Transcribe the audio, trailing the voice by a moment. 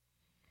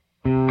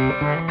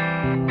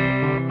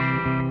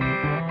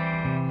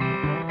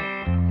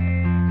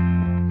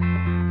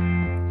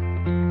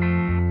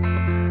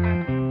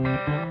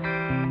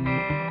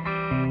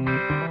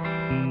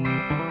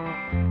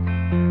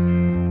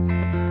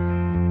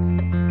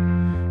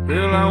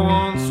Well, I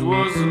once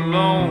was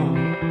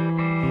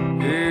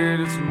alone,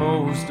 yeah, it's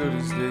most of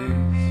these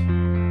days.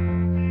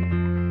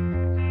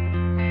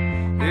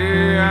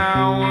 Yeah, I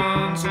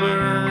once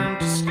learned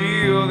to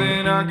steal,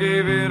 then I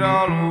gave it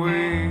all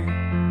away.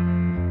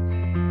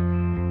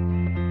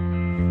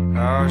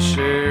 Our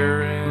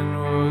sharing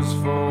was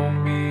for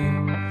me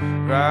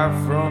right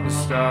from the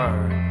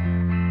start.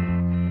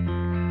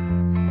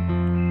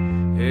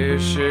 Yeah,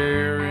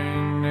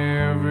 sharing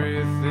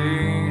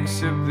everything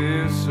except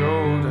this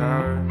old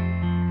heart.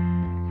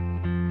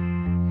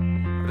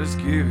 I just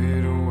give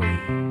it away.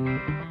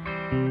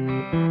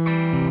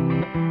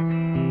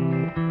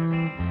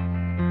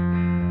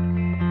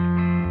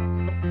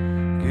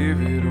 Give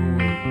it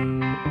away.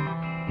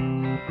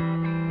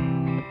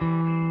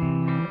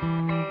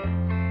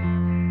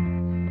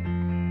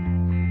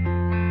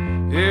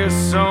 Yeah,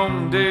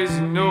 some days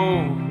you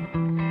know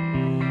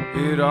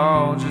it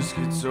all just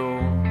gets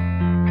old.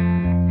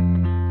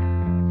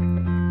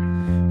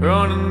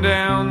 Running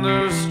down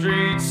the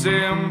streets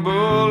and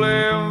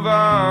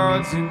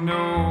boulevards, you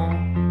know,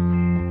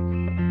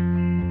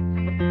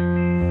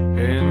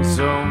 and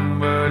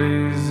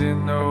somebody's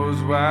in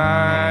those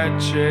white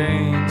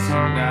chains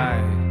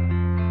tonight,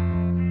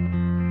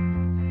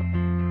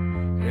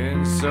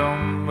 and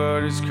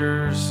somebody's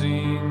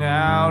cursing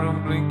out a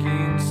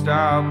blinking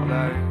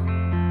stoplight,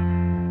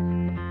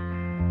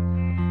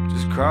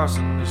 just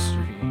crossing the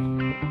street.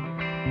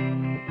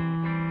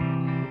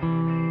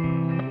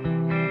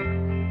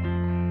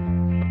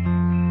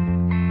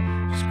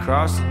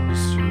 Crossing the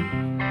street.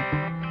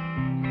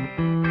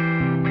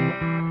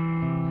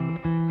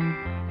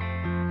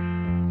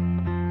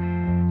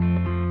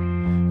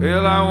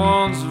 Well, I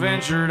once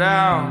ventured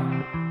out,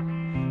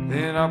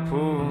 then I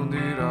pulled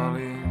it all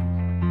in.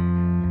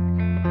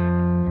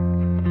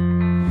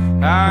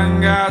 I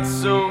got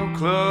so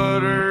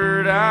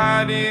cluttered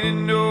I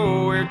didn't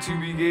know where to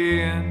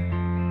begin.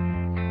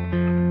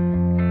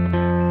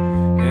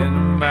 In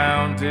the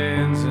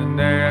mountains and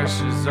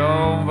ashes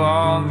of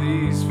all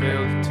these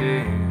failed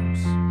attempts,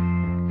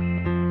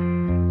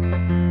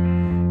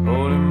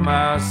 holding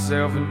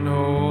myself and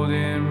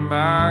holding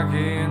my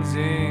hands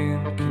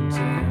in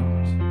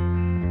contempt.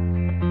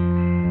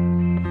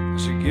 I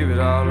should give it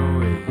all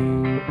away.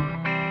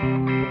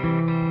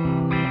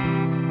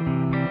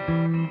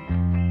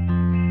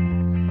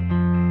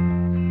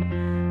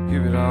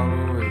 Give it all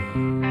away.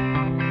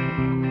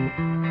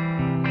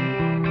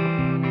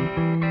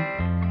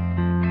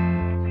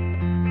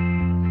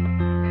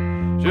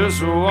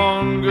 Just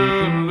one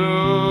good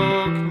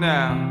look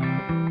now.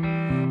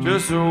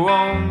 Just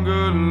one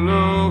good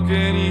look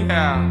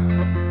anyhow.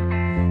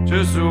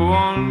 Just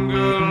one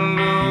good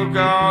look,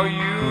 oh,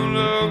 you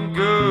look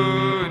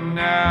good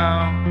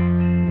now.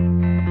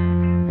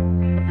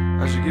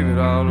 I should give it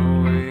all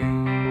away.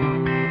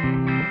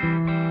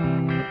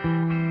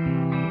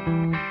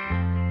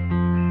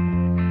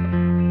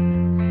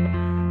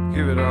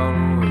 Give it all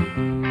away.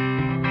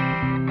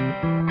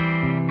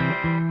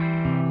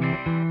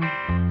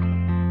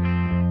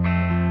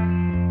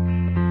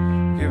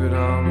 Give it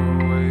all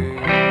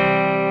away.